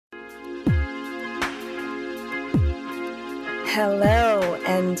Hello,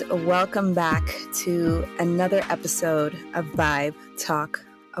 and welcome back to another episode of Vibe Talk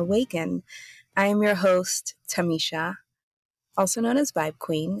Awaken. I am your host, Tamisha, also known as Vibe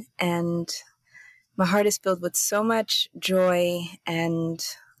Queen, and my heart is filled with so much joy and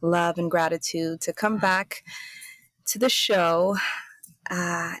love and gratitude to come back to the show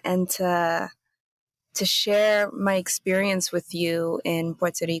and to share my experience with you in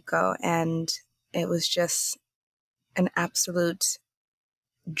Puerto Rico. And it was just an absolute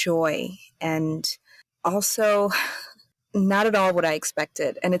joy and also not at all what I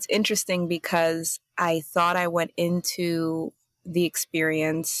expected. And it's interesting because I thought I went into the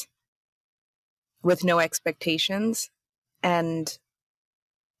experience with no expectations. And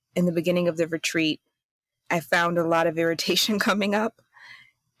in the beginning of the retreat, I found a lot of irritation coming up.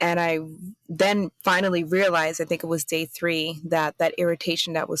 And I then finally realized, I think it was day 3, that that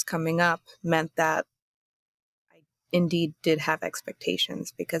irritation that was coming up meant that indeed did have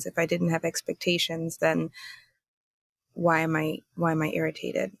expectations, because if I didn't have expectations, then why am I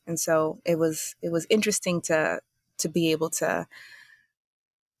irritated? And so it was interesting to be able to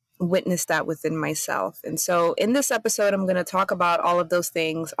witness that within myself. And so in this episode, I'm going to talk about all of those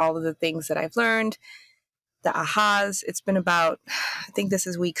things, all of the things that I've learned, the ahas. It's been about, I think this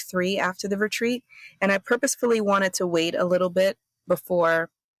is week 3 after the retreat, and I purposefully wanted to wait a little bit before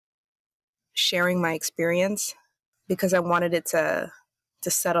sharing my experience, because I wanted it to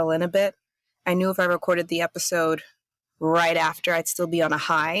settle in a bit. I knew if I recorded the episode right after, I'd still be on a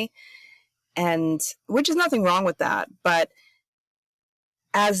high, and which is nothing wrong with that. But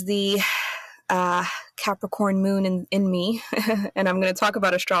as the Capricorn moon in me, and I'm going to talk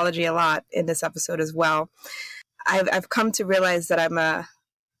about astrology a lot in this episode as well, I've come to realize that I'm a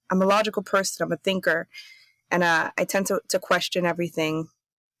logical person. I'm a thinker, and I tend to question everything,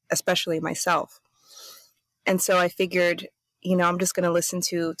 especially myself. And so I figured, I'm just going to listen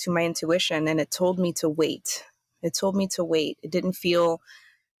to my intuition, and it told me to wait. It told me to wait. It didn't feel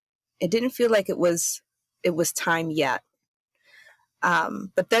like it was time yet.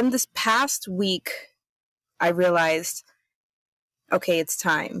 But then this past week, I realized, okay, it's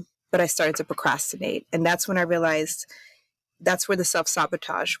time. But I started to procrastinate, and that's when I realized that's where the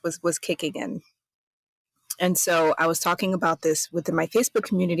self-sabotage was kicking in. And so I was talking about this within my Facebook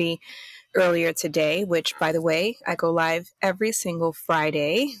community earlier today, which, by the way, I go live every single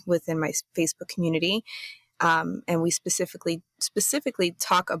Friday within my Facebook community. And we specifically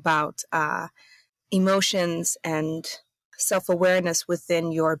talk about emotions and self-awareness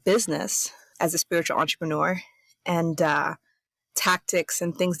within your business as a spiritual entrepreneur, and tactics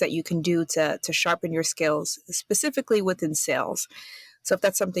and things that you can do to sharpen your skills, specifically within sales. So if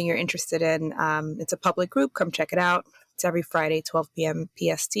that's something you're interested in, it's a public group. Come check it out. It's every Friday, 12 p.m.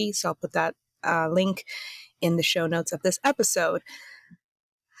 PST. So I'll put that link in the show notes of this episode.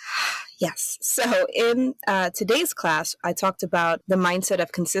 Yes. So in today's class, I talked about the mindset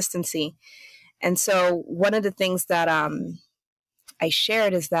of consistency. And so one of the things that I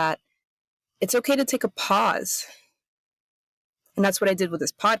shared is that it's okay to take a pause. And that's what I did with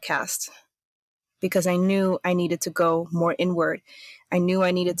this podcast, because I knew I needed to go more inward. I knew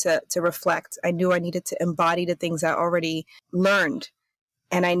I needed to reflect. I knew I needed to embody the things I already learned.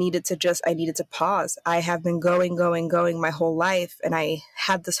 And I needed to pause. I have been going my whole life. And I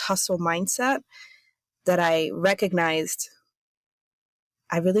had this hustle mindset that I recognized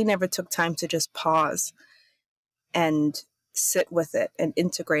I really never took time to just pause and sit with it and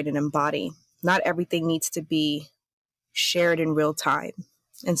integrate and embody. Not everything needs to be shared in real time.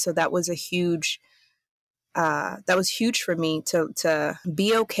 And so that was huge for me to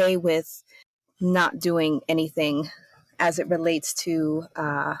be okay with not doing anything as it relates to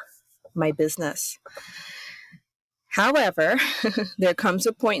my business. However, there comes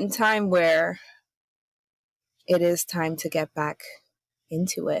a point in time where it is time to get back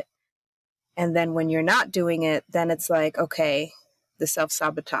into it. And then when you're not doing it, then it's like, okay, the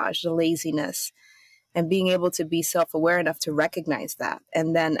self-sabotage, the laziness, and being able to be self-aware enough to recognize that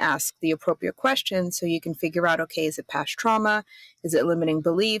and then ask the appropriate questions so you can figure out, okay, is it past trauma? Is it limiting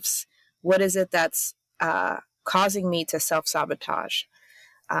beliefs? What is it that's causing me to self-sabotage?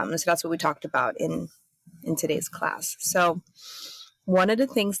 So that's what we talked about in today's class. So one of the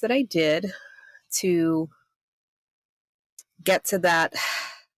things that I did to get to that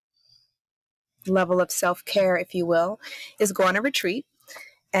level of self-care, if you will, is go on a retreat.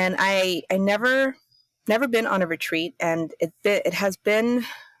 And I never been on a retreat, and it has been,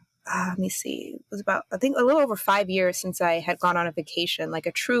 let me see, it was about, I think, a little over 5 years since I had gone on a vacation, like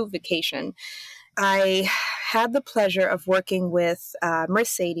a true vacation. I had the pleasure of working with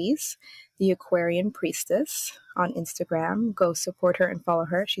Mercedes, the Aquarian Priestess, on Instagram. Go support her and follow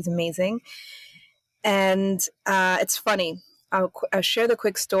her. She's amazing. And it's funny. I'll share the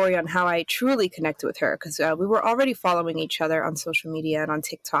quick story on how I truly connected with her, because we were already following each other on social media and on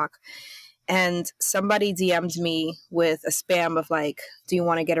TikTok. And somebody DM'd me with a spam of like, do you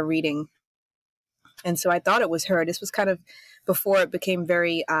want to get a reading? And so I thought it was her. This was kind of before it became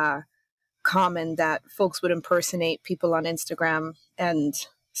very common that folks would impersonate people on Instagram and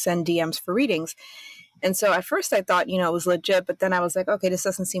send DMs for readings. And so at first I thought, it was legit, but then I was like, okay, this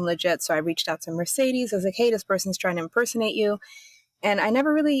doesn't seem legit. So I reached out to Mercedes. I was like, hey, this person's trying to impersonate you. And I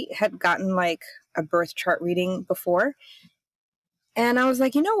never really had gotten like a birth chart reading before. And I was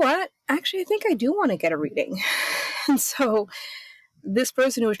like, you know what? Actually, I think I do want to get a reading. And so this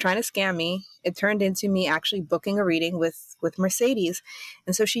person who was trying to scam me, it turned into me actually booking a reading with Mercedes.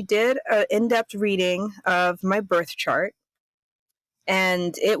 And so she did an in-depth reading of my birth chart.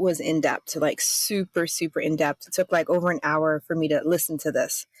 And it was in-depth, like super, super in-depth. It took like over an hour for me to listen to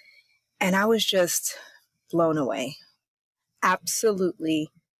this. And I was just blown away. Absolutely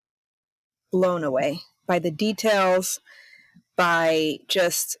blown away by the details, by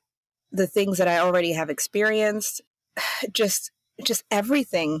just the things that I already have experienced, just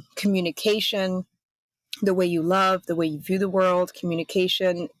everything. Communication, the way you love, the way you view the world,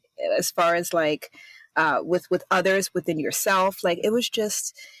 communication as far as like with others, within yourself. Like it was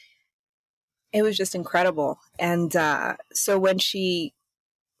just incredible. And so when she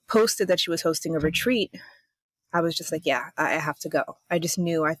posted that she was hosting a retreat, I was just like, yeah, I have to go. I just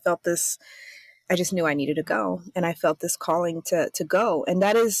knew I knew I needed to go. And I felt this calling to go. And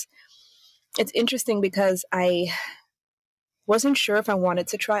it's interesting because I wasn't sure if I wanted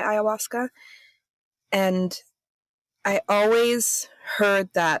to try ayahuasca. And I always heard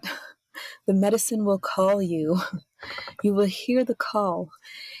that the medicine will call you. You will hear the call.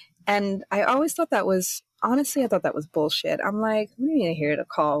 And I always thought that was, honestly, I thought that was bullshit. I'm like, what do you mean hear the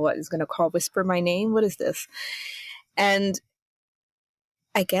call? What is going to call, whisper my name? What is this? And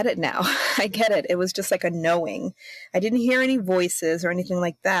I get it now. I get it. It was just like a knowing. I didn't hear any voices or anything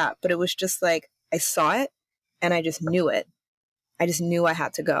like that, but it was just like, I saw it and I just knew it. I just knew I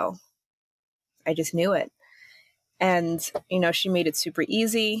had to go. I just knew it. And, she made it super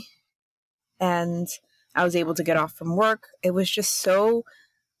easy. And I was able to get off from work. It was just so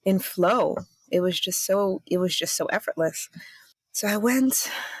in flow. It was just so effortless. So I went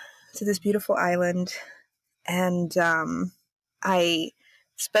to this beautiful island and I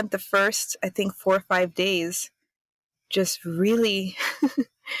spent the first, I think, 4 or 5 days just really,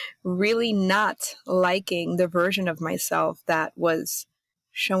 really not liking the version of myself that was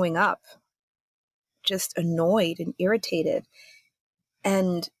showing up. Just annoyed and irritated.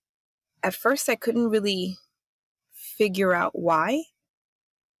 And at first I couldn't really figure out why.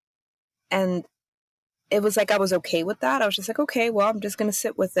 And it was like I was okay with that. I was just like, okay, well, I'm just going to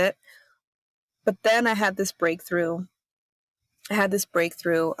sit with it. But then I had this breakthrough. It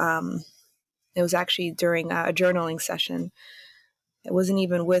was actually during a journaling session. It wasn't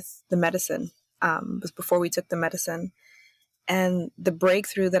even with the medicine. It was before we took the medicine. And the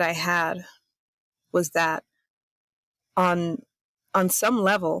breakthrough that I had was that on some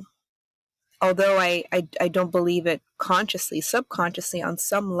level, although I don't believe it consciously, subconsciously, on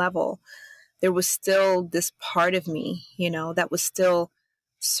some level, there was still this part of me, that was still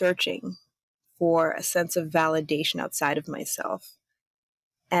searching for a sense of validation outside of myself.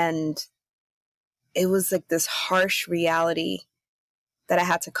 And it was like this harsh reality that I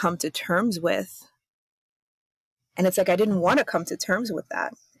had to come to terms with. And it's like, I didn't want to come to terms with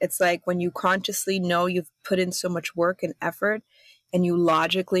that. It's like when you consciously know you've put in so much work and effort and you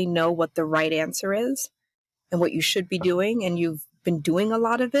logically know what the right answer is and what you should be doing, and you've been doing a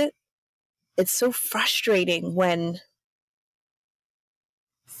lot of it. It's so frustrating when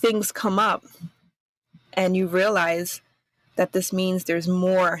things come up and you realize that this means there's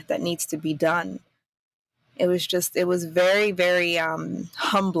more that needs to be done. It was very, very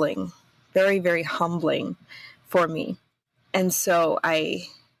humbling, very, very humbling for me. And so I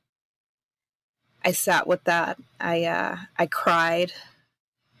sat with that. I cried.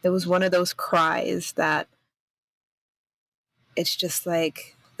 It was one of those cries that it's just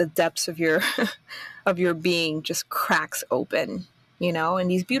like the depths of your of your being just cracks open, and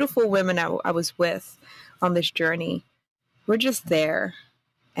these beautiful women I was with on this journey were just there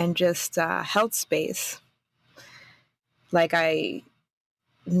and just held space like I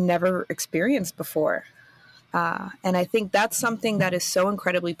never experienced before. And I think that's something that is so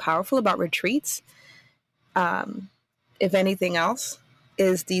incredibly powerful about retreats. If anything else,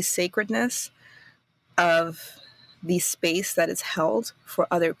 is the sacredness of the space that is held for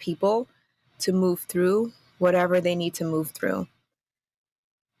other people to move through whatever they need to move through.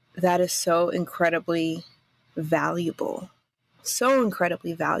 That is so incredibly valuable. So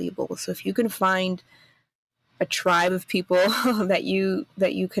incredibly valuable. So if you can find a tribe of people that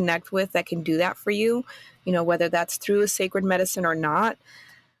you connect with that can do that for you, whether that's through a sacred medicine or not,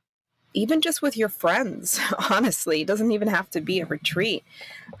 even just with your friends, honestly, it doesn't even have to be a retreat.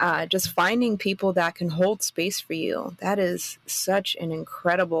 Just finding people that can hold space for you, that is such an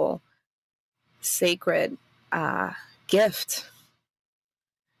incredible, sacred gift.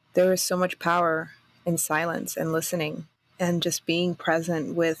 There is so much power in silence and listening and just being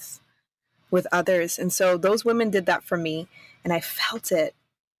present with others. And so those women did that for me, and I felt it.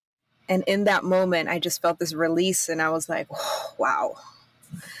 And in that moment, I just felt this release, and I was like, oh, wow.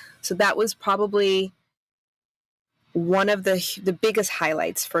 So that was probably one of the biggest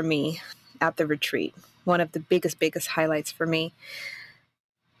highlights for me at the retreat. One of the biggest highlights for me.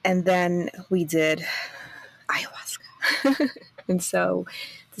 And then we did ayahuasca. And so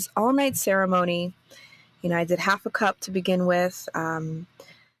this all-night ceremony, I did half a cup to begin with,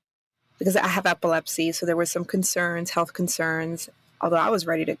 because I have epilepsy. So there were some concerns, health concerns, although I was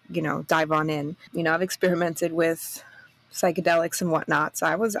ready to, dive on in. I've experimented with psychedelics and whatnot. So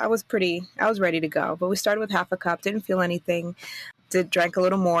I was ready to go. But we started with half a cup, didn't feel anything, drank a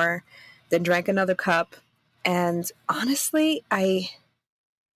little more, then drank another cup. And honestly, I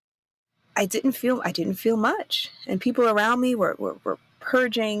didn't feel much. And people around me were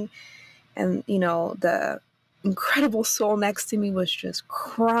purging, and the incredible soul next to me was just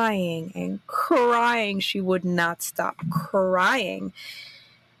crying and crying. She would not stop crying.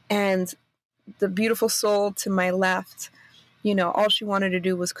 And the beautiful soul to my left, all she wanted to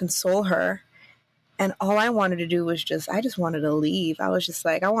do was console her. And all I wanted to do was I just wanted to leave. I was just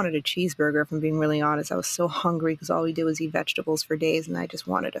like, I wanted a cheeseburger, if I'm being really honest. I was so hungry because all we did was eat vegetables for days, and I just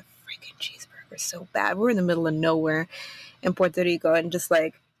wanted a freaking cheeseburger so bad. We're in the middle of nowhere in Puerto Rico, and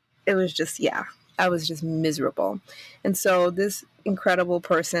it was just, yeah, I was just miserable. And so this incredible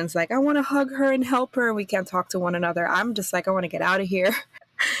person's like, I want to hug her and help her, and we can't talk to one another. I'm just like, I want to get out of here.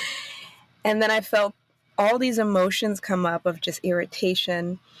 And then I felt all these emotions come up of just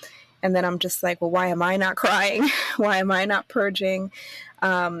irritation. And then I'm just like, well, why am I not crying? Why am I not purging?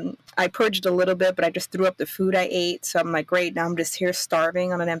 I purged a little bit, but I just threw up the food I ate. So I'm like, great, now I'm just here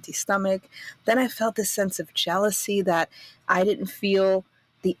starving on an empty stomach. Then I felt this sense of jealousy that I didn't feel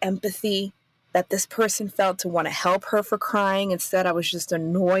the empathy that this person felt to want to help her for crying. Instead, I was just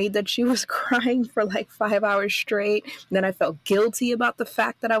annoyed that she was crying for like 5 hours straight. And then I felt guilty about the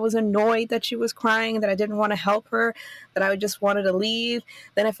fact that I was annoyed that she was crying, that I didn't want to help her, that I just wanted to leave.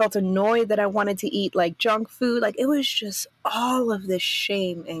 Then I felt annoyed that I wanted to eat like junk food. Like, it was just all of this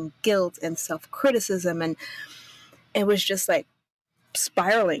shame and guilt and self-criticism. And it was just like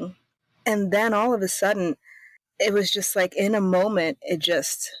spiraling. And then all of a sudden, it was just like in a moment, it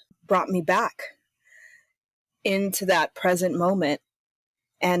just brought me back into that present moment.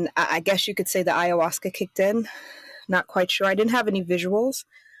 And I guess you could say the ayahuasca kicked in. Not quite sure. I didn't have any visuals,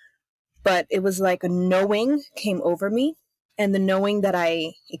 but it was like a knowing came over me. And the knowing that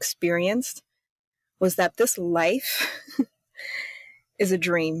I experienced was that this life is a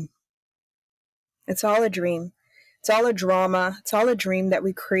dream. It's all a dream. It's all a drama. It's all a dream that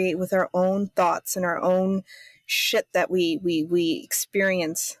we create with our own thoughts and our own shit that we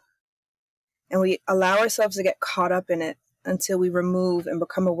experience. And we allow ourselves to get caught up in it until we remove and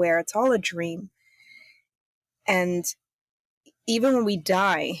become aware. It's all a dream. And even when we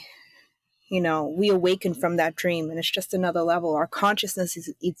die, we awaken from that dream, and it's just another level. Our consciousness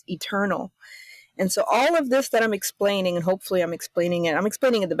is eternal. And so all of this that I'm explaining, and hopefully I'm explaining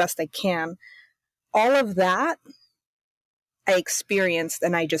it the best I can. All of that I experienced,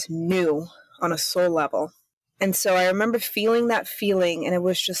 and I just knew on a soul level. And so I remember feeling that feeling, and it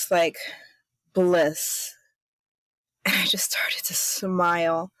was just like bliss. And I just started to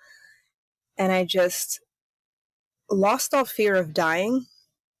smile, and I just lost all fear of dying.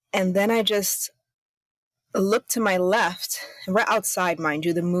 And then I just looked to my left, and we're outside, mind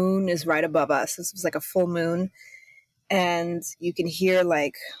you. The moon is right above us. This was like a full moon, and you can hear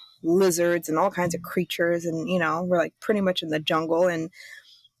like lizards and all kinds of creatures, and we're like pretty much in the jungle. And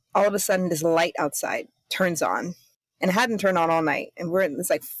all of a sudden, this light outside turns on, and it hadn't turned on all night, and it's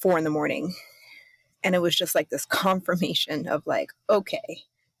like 4 a.m. And it was just like this confirmation of like, okay,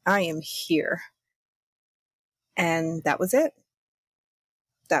 I am here. And that was it.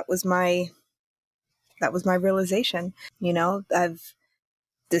 That was my realization.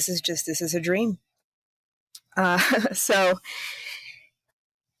 This is a dream. So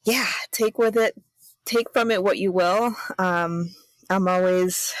yeah, take with it take from it what you will. I'm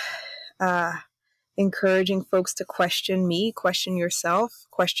always encouraging folks to question me, question yourself,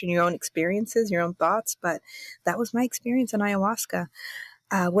 question your own experiences, your own thoughts. But that was my experience on ayahuasca.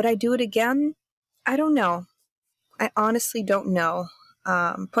 Would I do it again? I don't know. I honestly don't know.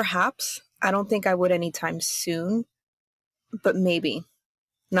 Perhaps. I don't think I would anytime soon, but maybe.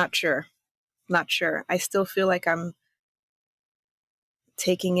 Not sure. Not sure. I still feel like I'm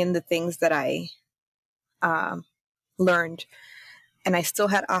taking in the things that I learned. And I still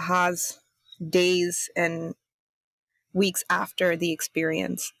had ahas days and weeks after the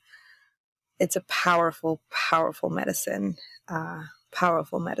experience. It's a powerful, powerful medicine.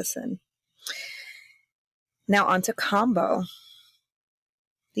 Powerful medicine. Now on to Kambo,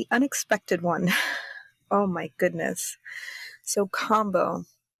 the unexpected one. Oh my goodness. So Kambo,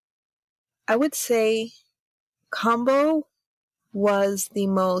 I would say Kambo was the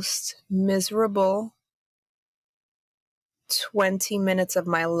most miserable 20 minutes of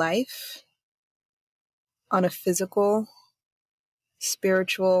my life on a physical,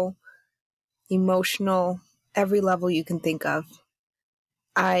 spiritual, emotional, every level you can think of.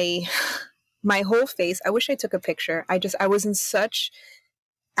 My whole face, I wish I took a picture. I was in such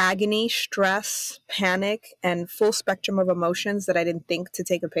agony, stress, panic, and full spectrum of emotions that I didn't think to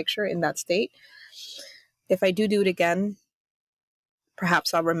take a picture in that state. If I do it again,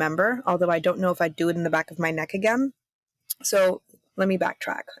 perhaps I'll remember, although I don't know if I'd do it in the back of my neck again. So let me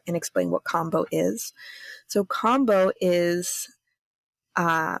backtrack and explain what Kambo is. So Kambo is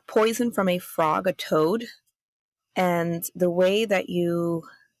poison from a frog, a toad, and the way that you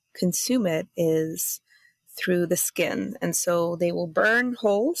consume it is through the skin. And so they will burn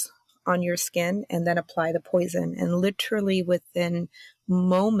holes on your skin and then apply the poison. And literally within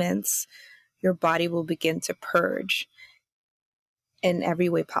moments, your body will begin to purge in every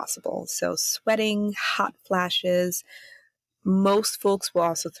way possible. So sweating, hot flashes. Most folks will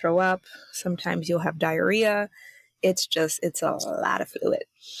also throw up. Sometimes you'll have diarrhea. It's a lot of fluid.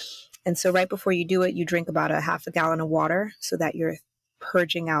 And so right before you do it, you drink about a half a gallon of water so that you're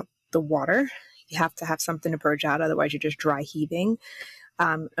purging out the water. You have to have something to purge out, otherwise you're just dry heaving.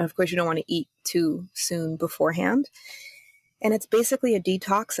 Of course, you don't want to eat too soon beforehand. And it's basically a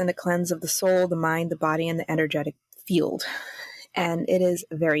detox and a cleanse of the soul, the mind, the body, and the energetic field. And it is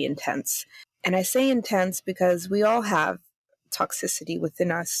very intense. And I say intense because we all have toxicity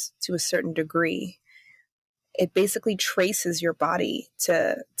within us to a certain degree. It basically traces your body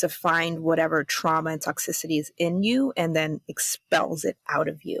to find whatever trauma and toxicity is in you and then expels it out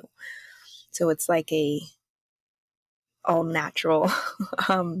of you. So it's like a all natural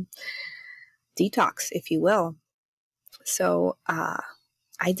detox, if you will. So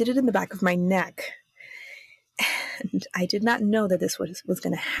I did it in the back of my neck. And I did not know that this was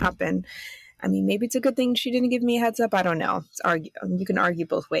going to happen. I mean, maybe it's a good thing she didn't give me a heads up. I don't know. You can argue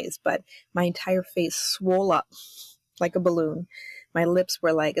both ways, but my entire face swole up like a balloon. My lips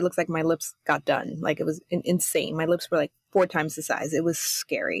were like, it looks like my lips got done. Like it was insane. My lips were like 4 times the size. It was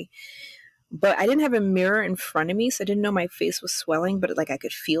scary. But I didn't have a mirror in front of me, so I didn't know my face was swelling, but like I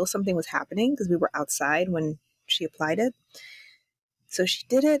could feel something was happening because we were outside when she applied it. So she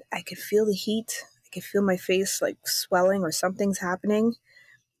did it. I could feel the heat. I could feel my face like swelling or something's happening.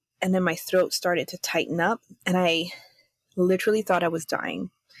 And then my throat started to tighten up and I literally thought I was dying.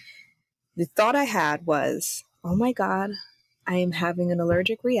 The thought I had was, oh my God, I am having an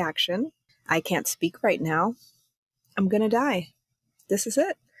allergic reaction. I can't speak right now. I'm going to die. This is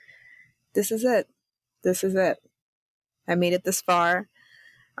it. This is it. This is it. I made it this far.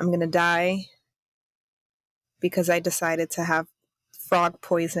 I'm going to die because I decided to have frog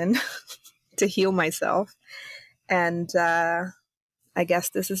poison to heal myself. And I guess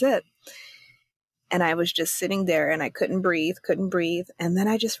this is it. And I was just sitting there and I couldn't breathe. And then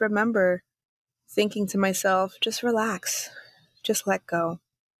I just remember thinking to myself, just relax, just let go.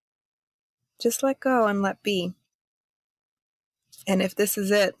 Just let go and let be. And if this is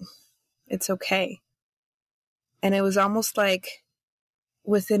it, it's okay. And it was almost like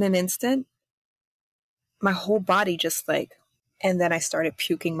within an instant, my whole body just like, and then I started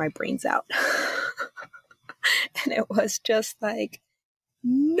puking my brains out. And it was just like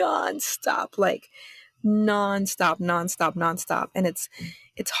nonstop. And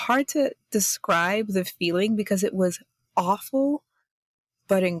it's hard to describe the feeling because it was awful,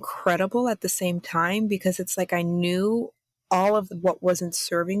 but incredible at the same time, because it's like I knew all of what wasn't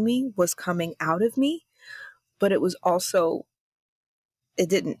serving me was coming out of me, but it was also, it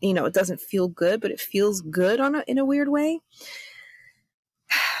didn't, it doesn't feel good, but it feels good in a weird way.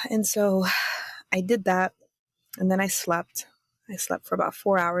 And so I did that, and then I slept for about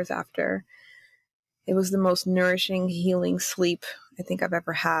 4 hours after. It was the most nourishing, healing sleep I think I've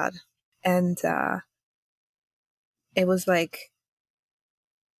ever had. And it was like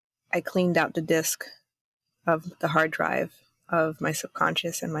I cleaned out the disk of the hard drive of my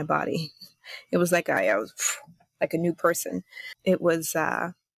subconscious and my body. It was like I was like a new person. It was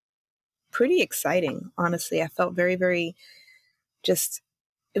pretty exciting, honestly. I felt very, very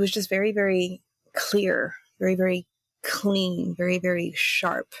it was just very, very clear, very, very clean, very, very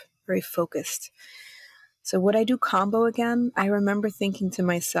sharp, very focused. So would I do combo again? I remember thinking to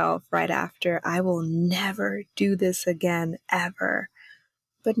myself right after, I will never do this again, ever.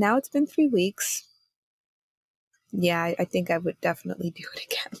 But now it's been 3 weeks. Yeah, I think I would definitely do it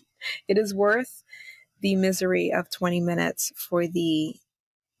again. It is worth the misery of 20 minutes for the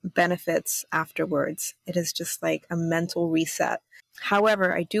benefits afterwards. It is just like a mental reset.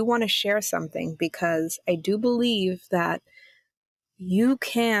 However, I do want to share something because I do believe that you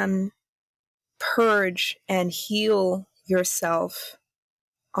can purge and heal yourself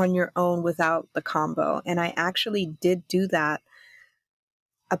on your own without the combo. And I actually did do that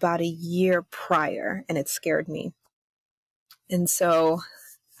about a year prior, and it scared me. And so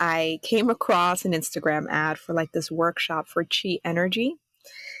I came across an Instagram ad for like this workshop for chi energy.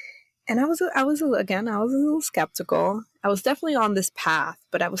 And I was a little skeptical. I was definitely on this path,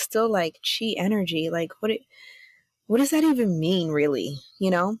 but I was still like, chi energy, like what does that even mean, really?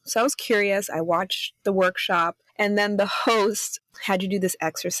 So I was curious. I watched the workshop, and then the host had you do this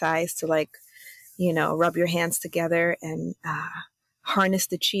exercise to rub your hands together and harness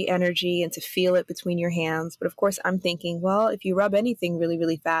the chi energy and to feel it between your hands. But of course, I'm thinking, well, if you rub anything really,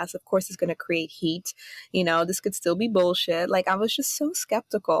 really fast, of course, it's going to create heat. This could still be bullshit. Like, I was just so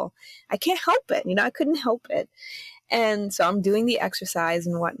skeptical. I can't help it. I couldn't help it. And so I'm doing the exercise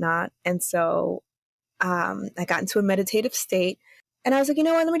and whatnot. And so I got into a meditative state, and I was like, you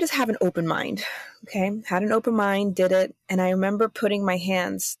know what, let me just have an open mind. Okay. Had an open mind, did it. And I remember putting my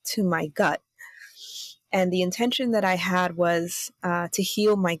hands to my gut. And the intention that I had was to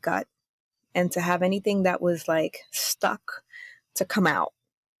heal my gut and to have anything that was like stuck to come out.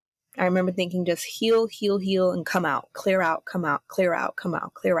 I remember thinking just heal, heal, heal, and come out, clear out, come out, clear out, come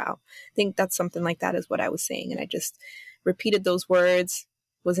out, clear out. I think that's something like that is what I was saying. And I just repeated those words,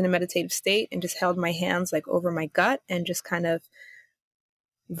 was in a meditative state, and just held my hands like over my gut and just kind of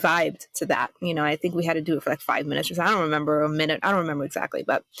vibed to that. I think we had to do it for like 5 minutes or so. I don't remember a minute. I don't remember exactly,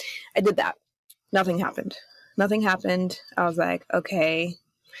 but I did that. Nothing happened. I was like, okay,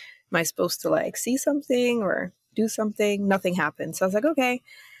 am I supposed to like see something or do something? Nothing happened. So I was like, okay,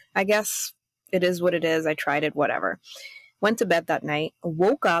 I guess it is what it is. I tried it, whatever. Went to bed that night,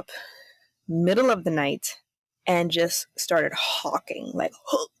 woke up middle of the night, and just started hawking, like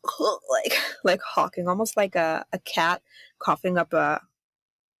hawking, almost like a cat coughing up a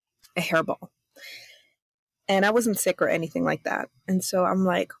hairball. And I wasn't sick or anything like that. And so I'm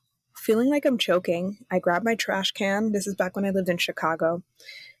like, feeling like I'm choking. I grab my trash can. This is back when I lived in Chicago.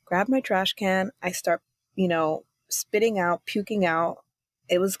 Grab my trash can. I start, spitting out, puking out.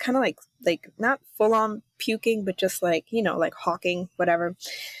 It was kind of like not full on puking, but just like, like hawking, whatever.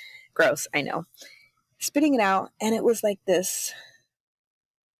 Gross, I know. Spitting it out. And it was like this,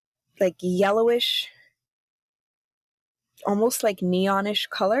 like yellowish, almost like neonish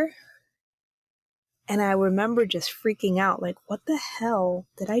color. And I remember just freaking out, like, what the hell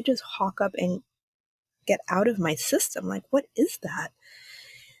did I just hawk up and get out of my system? Like, what is that?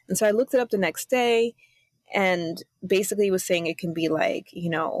 And so I looked it up the next day, and basically it was saying it can be like,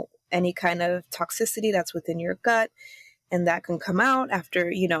 any kind of toxicity that's within your gut, and that can come out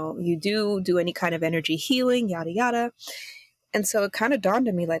after, you do any kind of energy healing, yada, yada. And so it kind of dawned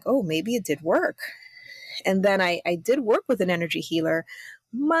on me like, oh, maybe it did work. And then I did work with an energy healer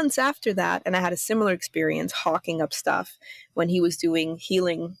months after that, and I had a similar experience hawking up stuff when he was doing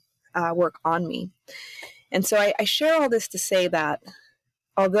healing work on me. And so I share all this to say that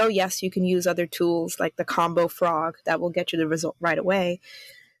although, yes, you can use other tools like the combo frog that will get you the result right away,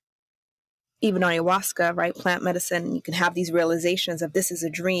 even ayahuasca, right, plant medicine, you can have these realizations of this is a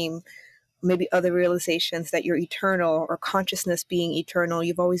dream, maybe other realizations that you're eternal, or consciousness being eternal,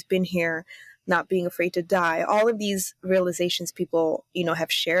 you've always been here, not being afraid to die. All of these realizations people,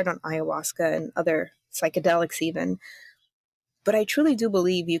 have shared on ayahuasca and other psychedelics even. But I truly do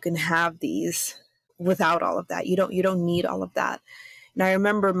believe you can have these without all of that. You don't need all of that. And I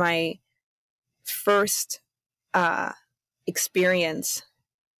remember my first experience,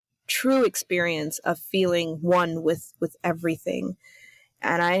 true experience of feeling one with everything.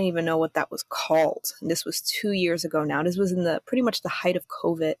 And I didn't even know what that was called. And this was 2 years ago now. This was in pretty much the height of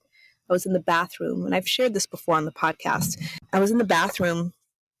COVID. I was in the bathroom, and I've shared this before on the podcast. I was in the bathroom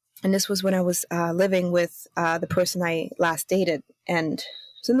And this was when I was living with the person I last dated. And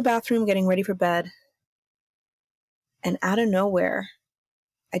I was in the bathroom getting ready for bed. And out of nowhere,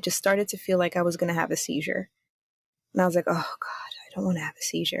 I just started to feel like I was going to have a seizure. And I was like, oh God, I don't want to have a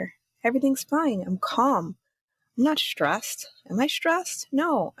seizure. Everything's fine. I'm calm. I'm not stressed. Am I stressed?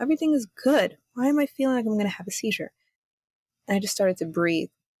 No, everything is good. Why am I feeling like I'm going to have a seizure? And I just started to breathe.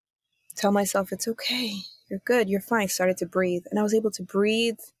 Tell myself, it's okay. You're good. You're fine. Started to breathe. And I was able to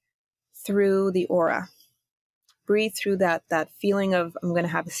breathe through the aura. Breathe through that feeling of I'm going to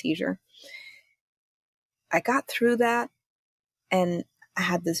have a seizure. I got through that, and I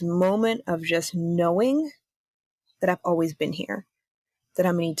had this moment of just knowing that I've always been here, that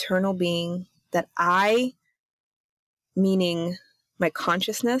I'm an eternal being, that I, meaning my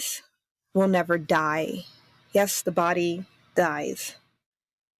consciousness, will never die. Yes, the body dies.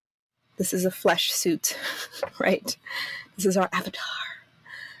 This is a flesh suit, right? This is our avatar.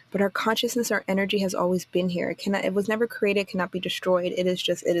 But our consciousness, our energy has always been here. It was never created, cannot be destroyed. It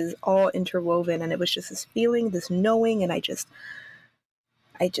is all interwoven. And it was just this feeling, this knowing, and I just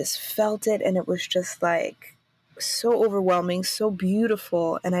felt it, and it was just like so overwhelming, so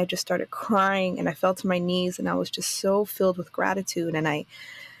beautiful. And I just started crying, and I fell to my knees, and I was just so filled with gratitude. And I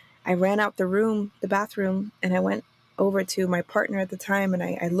ran out the bathroom, and I went over to my partner at the time, and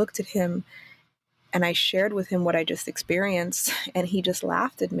I looked at him, and I shared with him what I just experienced, and he just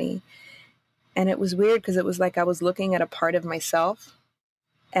laughed at me. And it was weird because it was like I was looking at a part of myself,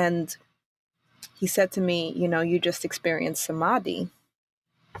 and he said to me, you just experienced samadhi.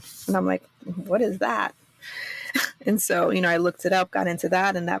 And I'm like, what is that? And so, I looked it up, got into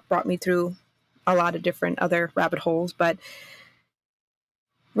that, and that brought me through a lot of different other rabbit holes. But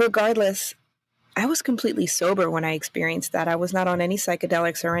regardless, I was completely sober when I experienced that. I was not on any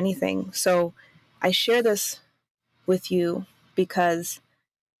psychedelics or anything. So I share this with you because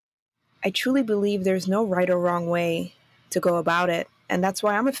I truly believe there's no right or wrong way to go about it. And that's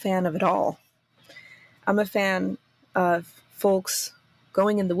why I'm a fan of it all. I'm a fan of folks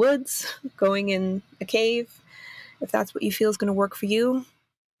going in the woods, going in a cave. If that's what you feel is going to work for you,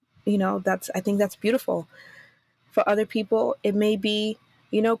 I think that's beautiful. For other people, it may be,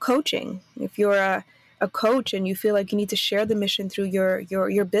 coaching. If you're a coach and you feel like you need to share the mission through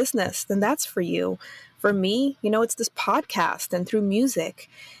your business, then that's for you. For me, it's this podcast and through music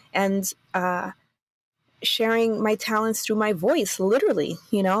and sharing my talents through my voice, literally.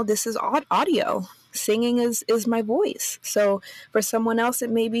 This is audio. Singing is my voice. So for someone else, it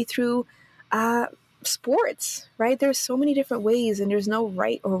may be through sports, right? There's so many different ways, and there's no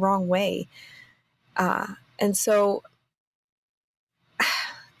right or wrong way. And so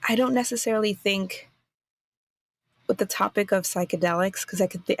I don't necessarily think with the topic of psychedelics, because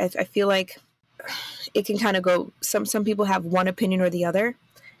I feel like it can kind of go, some people have one opinion or the other.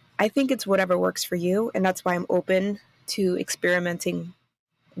 I think it's whatever works for you, and that's why I'm open to experimenting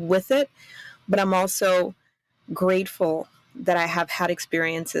with it. But I'm also grateful that I have had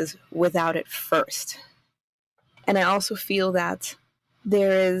experiences without it first. And I also feel that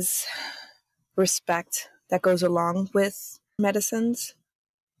there is respect that goes along with medicines.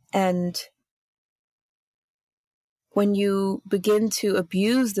 And when you begin to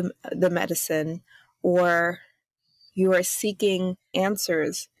abuse the medicine, or you are seeking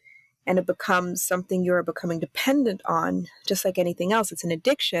answers, and it becomes something you're becoming dependent on, just like anything else, it's an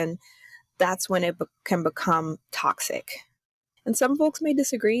addiction, that's when it can become toxic. And some folks may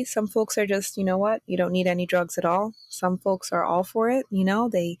disagree. Some folks are just, you know what, you don't need any drugs at all. Some folks are all for it.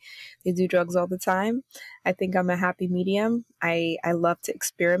 They do drugs all the time. I think I'm a happy medium. I love to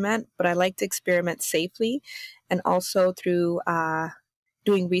experiment, but I like to experiment safely, and also through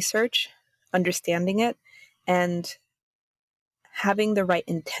doing research, understanding it, and having the right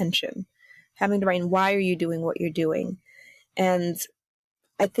intention, why are you doing what you're doing? And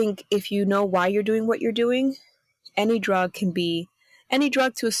I think if you know why you're doing what you're doing, any drug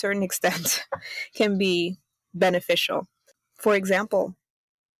to a certain extent can be beneficial. For example,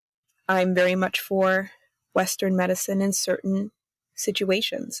 I'm very much for Western medicine in certain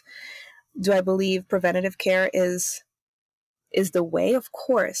situations. Do I believe preventative care is the way? Of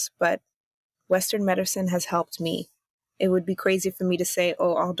course, but Western medicine has helped me. It would be crazy for me to say,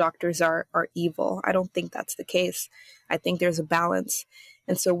 oh, all doctors are evil. I don't think that's the case. I think there's a balance.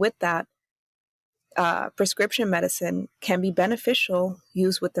 And so with that, prescription medicine can be beneficial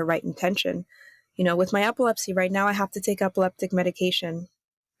used with the right intention. With my epilepsy right now, I have to take epileptic medication.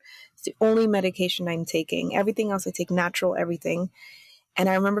 It's the only medication I'm taking. Everything else I take natural, everything. And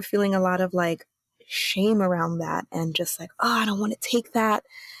I remember feeling a lot of like shame around that, and just like, oh, I don't want to take that.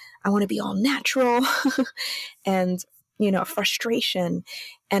 I want to be all natural. And, frustration.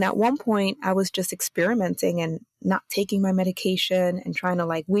 And at one point I was just experimenting and not taking my medication and trying to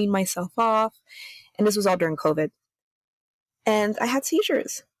like wean myself off. And this was all during COVID. And I had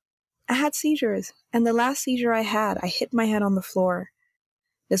seizures. And the last seizure I had, I hit my head on the floor.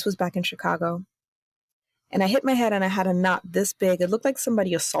 This was back in Chicago. And I hit my head and I had a knot this big. It looked like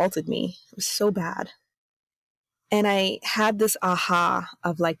somebody assaulted me. It was so bad. And I had this aha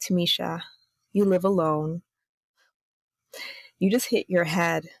of like, Tamisha, you live alone. You just hit your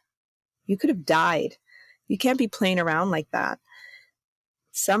head. You could have died. You can't be playing around like that.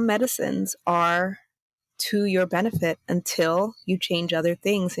 Some medicines are to your benefit until you change other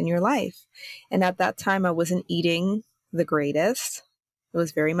things in your life. And at that time, I wasn't eating the greatest. It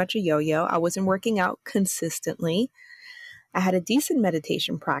was very much a yo-yo. I wasn't working out consistently. I had a decent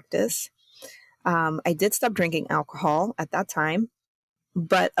meditation practice. I did stop drinking alcohol at that time,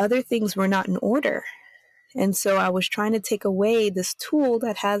 but other things were not in order. And so I was trying to take away this tool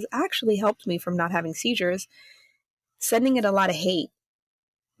that has actually helped me from not having seizures, sending it a lot of hate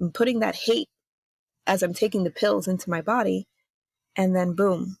and putting that hate as I'm taking the pills into my body, and then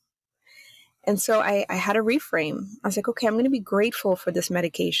boom. And so I had a reframe. I was like, okay, I'm going to be grateful for this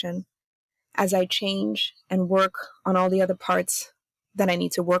medication as I change and work on all the other parts that I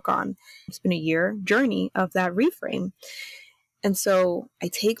need to work on. It's been a year journey of that reframe. And so I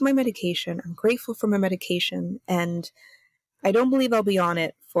take my medication. I'm grateful for my medication. And I don't believe I'll be on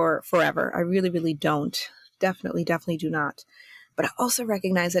it for forever. I really, really don't. Definitely do not. But I also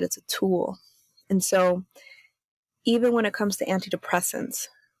recognize that it's a tool. And so even when it comes to antidepressants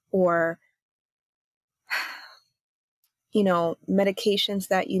or, medications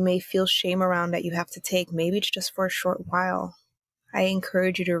that you may feel shame around that you have to take, maybe it's just for a short while. I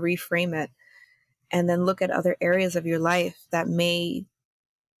encourage you to reframe it and then look at other areas of your life that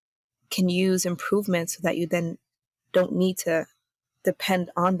can use improvement so that you then don't need to depend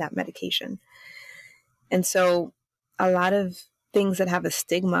on that medication. And so a lot of things that have a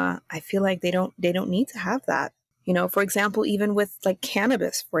stigma, I feel like they don't need to have that. For example, even with like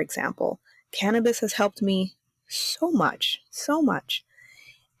cannabis, for example, cannabis has helped me so much.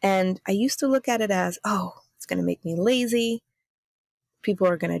 And I used to look at it as, oh, it's going to make me lazy. People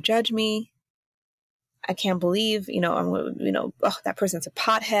are going to judge me. I can't believe, that person's a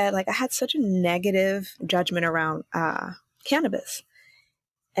pothead. Like I had such a negative judgment around cannabis.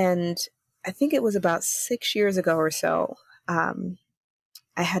 And I think it was about 6 years ago or so, I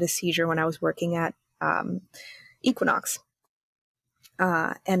had a seizure when I was working at Equinox.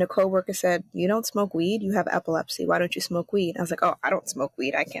 And a coworker said, you don't smoke weed, you have epilepsy. Why don't you smoke weed? I was like, oh, I don't smoke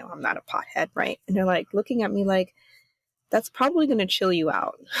weed. I'm not a pothead, right? And they're like looking at me like, that's probably going to chill you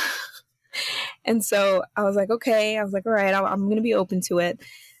out. And so I was like, okay. I was like, all right, I'm going to be open to it.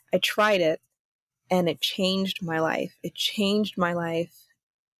 I tried it and it changed my life. It changed my life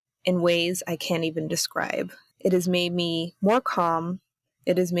in ways I can't even describe. It has made me more calm.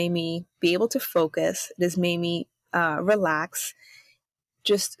 It has made me be able to focus. It has made me relax.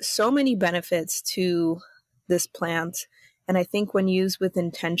 Just so many benefits to this plant. And I think when used with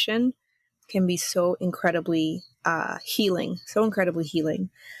intention can be so incredibly healing.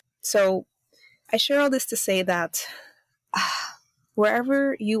 So I share all this to say that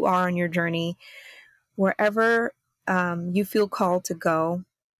wherever you are on your journey, wherever you feel called to go,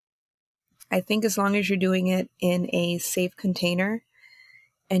 I think as long as you're doing it in a safe container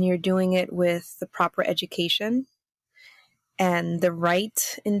and you're doing it with the proper education and the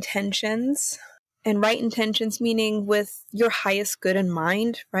right intentions, and right intentions meaning with your highest good in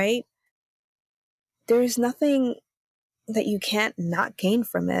mind, right? There's nothing that you can't not gain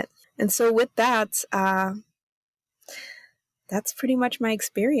from it. And so with that, that's pretty much my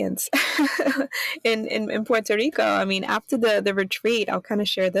experience in Puerto Rico. I mean, after the retreat, I'll kind of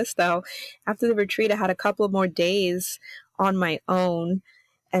share this though. After the retreat, I had a couple of more days on my own.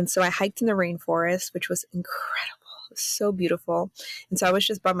 And so I hiked in the rainforest, which was incredible. It was so beautiful. And so I was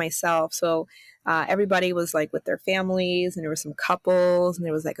just by myself. So everybody was like with their families, and there were some couples, and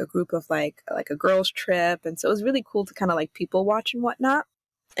there was like a group of like a girls trip. And so it was really cool to kind of like people watch and whatnot,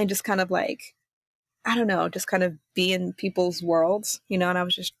 and just kind of like, I don't know, just kind of be in people's worlds, and I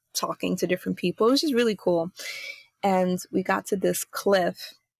was just talking to different people. It was just really cool. And we got to this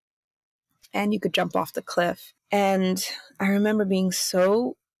cliff, and you could jump off the cliff. And I remember being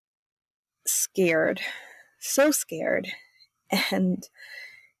so scared. And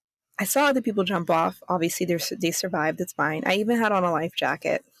I saw other people jump off. Obviously, they survived. It's fine. I even had on a life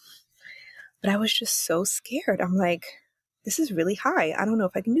jacket. But I was just so scared. I'm like, this is really high. I don't know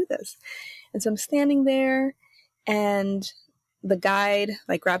if I can do this. And so I'm standing there, and the guide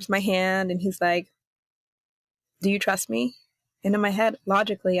like grabs my hand, and he's like, do you trust me? And in my head,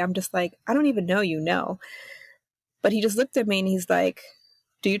 logically, I'm just like, I don't even know you, no. But he just looked at me and he's like,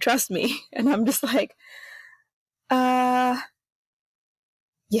 do you trust me? And I'm just like,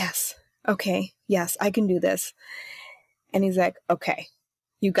 yes. Okay. Yes, I can do this. And he's like, okay,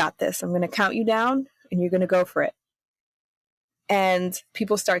 you got this. I'm going to count you down and you're going to go for it. And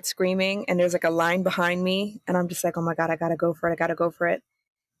people start screaming and there's like a line behind me. And I'm just like, oh my God, I got to go for it. I got to go for it.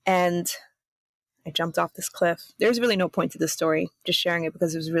 And I jumped off this cliff. There's really no point to this story, just sharing it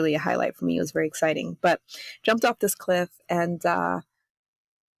because it was really a highlight for me. It was very exciting. But jumped off this cliff and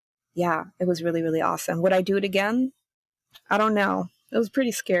yeah, it was really, really awesome. Would I do it again? I don't know. It was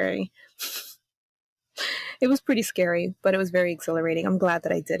pretty scary. It was pretty scary, but it was very exhilarating. I'm glad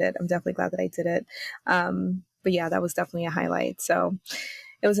that I did it. I'm definitely glad that I did it. But yeah, that was definitely a highlight. So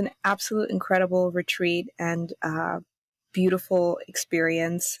it was an absolute incredible retreat and beautiful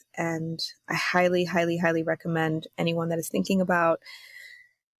experience. And I highly, highly, highly recommend anyone that is thinking about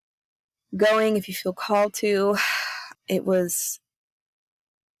going, if you feel called to. It was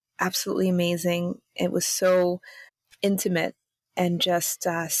absolutely amazing. It was so intimate and just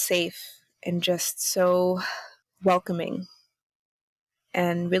safe and just so welcoming,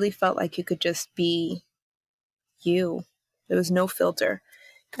 and really felt like you could just be you. There was no filter.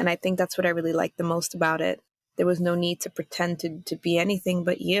 And I think that's what I really liked the most about it. There was no need to pretend to be anything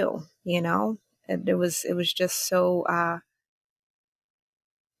but you, you know? And it was just so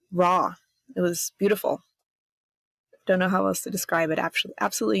raw. It was beautiful. Don't know how else to describe it. Actually,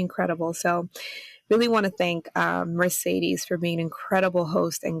 absolutely incredible. So really want to thank Mercedes for being an incredible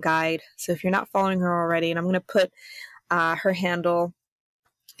host and guide. So if you're not following her already, and I'm going to put her handle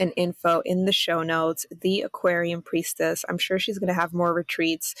and info in the show notes, The Aquarium Priestess. I'm sure she's going to have more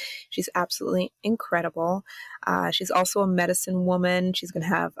retreats. She's absolutely incredible. She's also a medicine woman. She's going to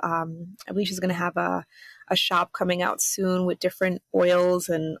have, I believe she's going to have a shop coming out soon with different oils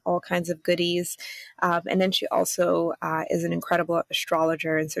and all kinds of goodies. And then she also is an incredible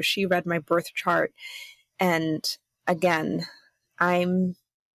astrologer. And so she read my birth chart. And again, I'm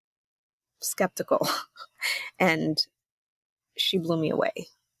skeptical. And she blew me away.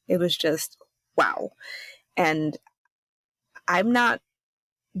 It was just, wow. And I'm not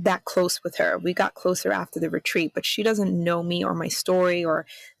that close with her. We got closer after the retreat, but she doesn't know me or my story or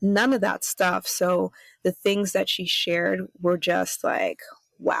none of that stuff. So the things that she shared were just like,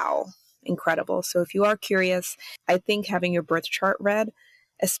 wow, incredible. So if you are curious, I think having your birth chart read,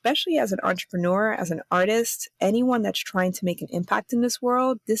 especially as an entrepreneur, as an artist, anyone that's trying to make an impact in this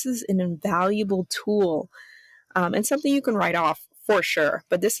world, this is an invaluable tool and something you can write off for sure.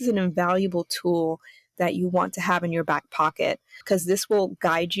 But this is an invaluable tool that you want to have in your back pocket because this will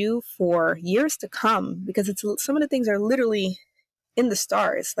guide you for years to come, because some of the things are literally in the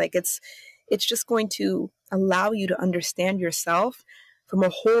stars. Like it's just going to allow you to understand yourself from a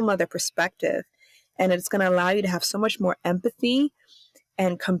whole nother perspective. And it's going to allow you to have so much more empathy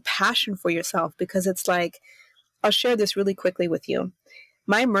and compassion for yourself, because it's like, I'll share this really quickly with you.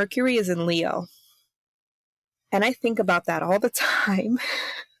 My Mercury is in Leo. And I think about that all the time,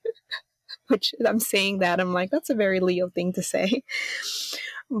 which I'm saying that, I'm like, that's a very Leo thing to say.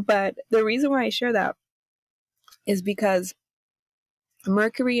 But the reason why I share that is because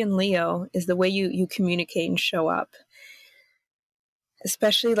Mercury in Leo is the way you communicate and show up.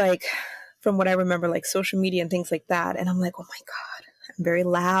 Especially like from what I remember, like social media and things like that. And I'm like, oh my God, I'm very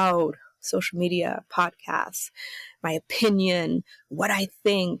loud. Social media, podcasts, my opinion, what I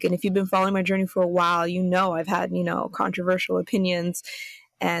think. And if you've been following my journey for a while, you know I've had, controversial opinions.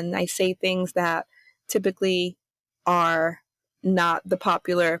 And I say things that typically are not the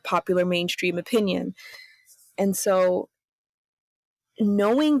popular mainstream opinion. And so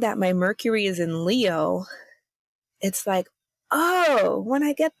knowing that my Mercury is in Leo, it's like, oh, when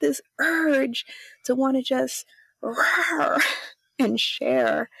I get this urge to want to just roar and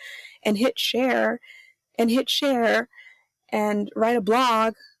share and hit share and write a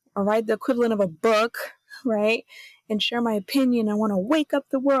blog or write the equivalent of a book, right? And share my opinion. I want to wake up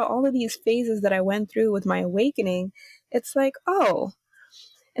the world. All of these phases that I went through with my awakening, it's like, oh,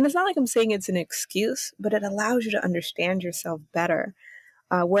 and it's not like I'm saying it's an excuse, but it allows you to understand yourself better.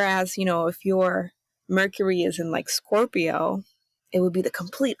 Whereas, if your Mercury is in like Scorpio, it would be the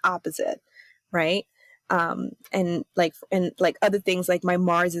complete opposite, right? And like other things, like my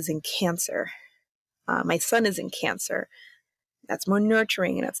Mars is in Cancer. My Sun is in Cancer. That's more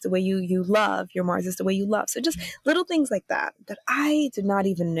nurturing, and that's the way you love. Your Mars is the way you love. So just little things like that I did not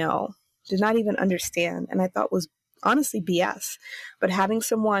even know, did not even understand, and I thought was honestly BS. But having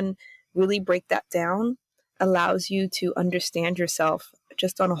someone really break that down allows you to understand yourself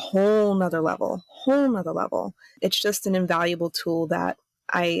just on a whole nother level, It's just an invaluable tool that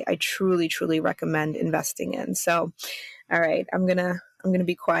I truly, truly recommend investing in. So, all right, I'm gonna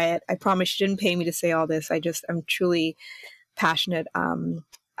be quiet. I promise you didn't pay me to say all this. I'm truly passionate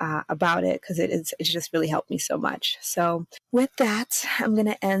about it because it's just really helped me so much. So with that, I'm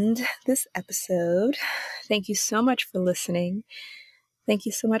gonna end this episode. Thank you so much for listening. Thank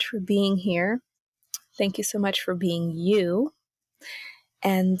you so much for being here. Thank you so much for being you.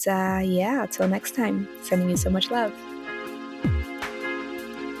 And yeah, till next time, sending you so much love.